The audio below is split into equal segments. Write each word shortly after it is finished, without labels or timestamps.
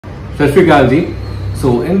Sat Shri Akal Ji.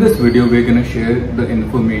 So in this video we're going to share the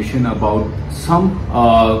information about some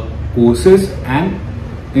courses and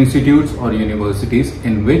institutes or universities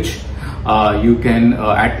in which you can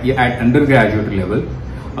at undergraduate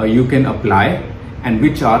level you can apply and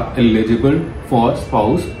which are eligible for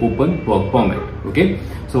spouse open work permit. Okay,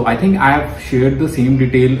 so I think I have shared the same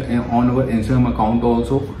detail on our Instagram account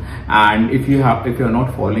also, and if you are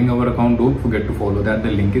not following our account, don't forget to follow that.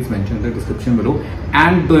 The link is mentioned in the description below,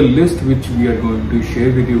 and the list which we are going to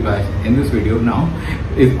share with you guys in this video now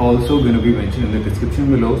is also going to be mentioned in the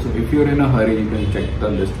description below. So if you're in a hurry, you can check the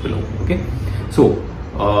list below. Okay, so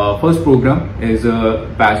first program is a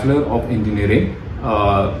Bachelor of Engineering,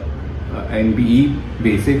 NBE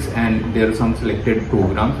basics, and there are some selected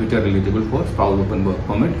programs which are eligible for spouse open work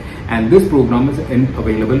permit, and this program is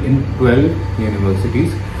available in 12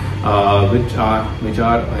 universities which are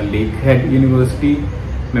Lakehead University,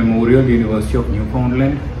 Memorial University of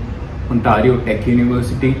Newfoundland, Ontario Tech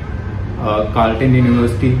University, Carleton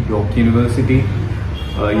University, York University,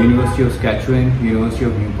 University of Saskatchewan, University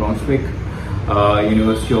of New Brunswick,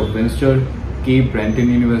 University of Windsor, Breton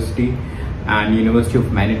University, and University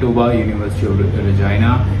of Manitoba, University of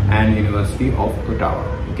Regina, and University of Ottawa.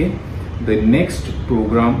 Okay, the next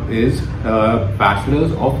program is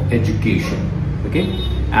Bachelors of Education. Okay,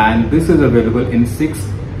 and this is available in 6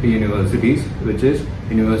 universities, which is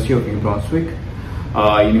University of New Brunswick,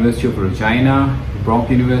 University of Regina,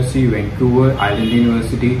 Breton University, Vancouver Island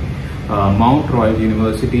University, Mount Royal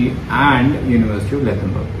University, and University of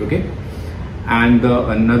Lethbridge. Okay, and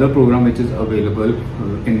another program which is available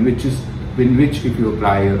in which if you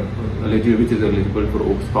apply which is eligible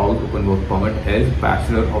for spouse open work permit is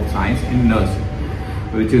Bachelor of Science in Nursing,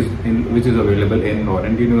 which is available in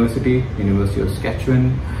Laurentian University, University of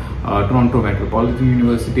Saskatchewan, Toronto Metropolitan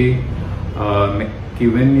University,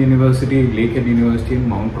 MacEwan University, Lakehead University, and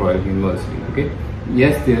Mount Royal University. Okay,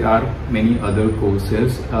 yes, there are many other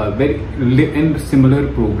courses and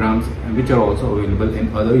similar programs which are also available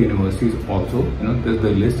in other universities also. You know, the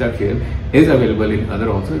list I've shared is available in other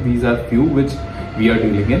also. These are few which we are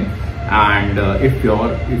dealing in, and if you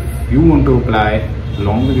want to apply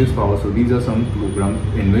along with your spouse, so these are some programs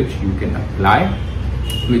in which you can apply,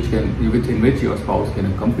 in which your spouse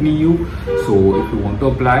can accompany you. So if you want to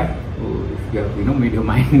apply, if you have made your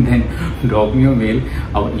mind, then drop me a mail.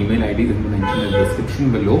 Our email ID is mentioned in the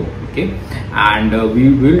description below. Okay, and we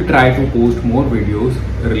will try to post more videos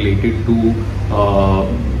related to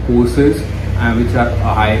courses which are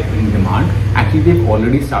high in demand. Actually, they've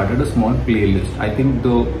already started a small playlist. I think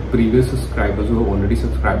the previous subscribers who have already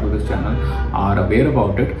subscribed to this channel are aware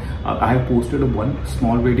about it. I have posted one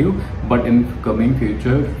small video, but in coming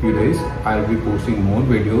future few days I'll be posting more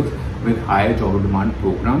videos with higher job demand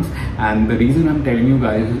programs. And the reason I'm telling you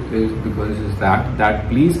guys is because that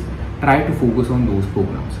please try to focus on those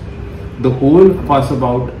programs. The whole fuss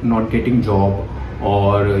about not getting job,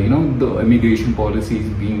 or the immigration policies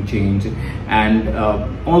being changed, and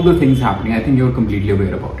all the things happening, I think you're completely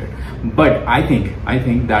aware about it. But I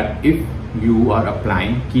think that if you are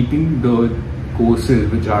applying, keeping the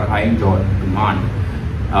courses which are high in job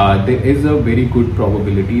demand, there is a very good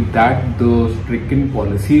probability that the stricken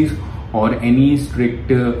policies or any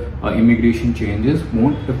strict immigration changes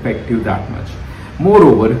won't affect you that much.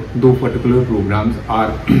 Moreover, though particular programs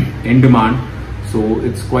are in demand, so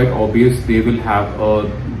it's quite obvious they will have a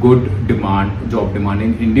good job demand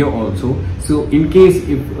in India also. So in case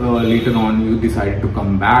if later on you decide to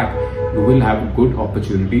come back, you will have good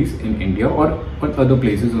opportunities in India or other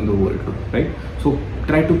places in the world, right? So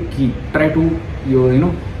try to keep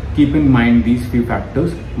in mind these few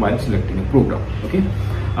factors while selecting a program. Okay,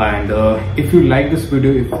 and if you like this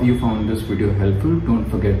video, if you found this video helpful, don't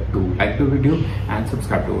forget to like the video and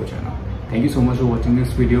subscribe to our channel. Thank you so much for watching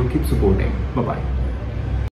this video. Keep supporting. Bye bye.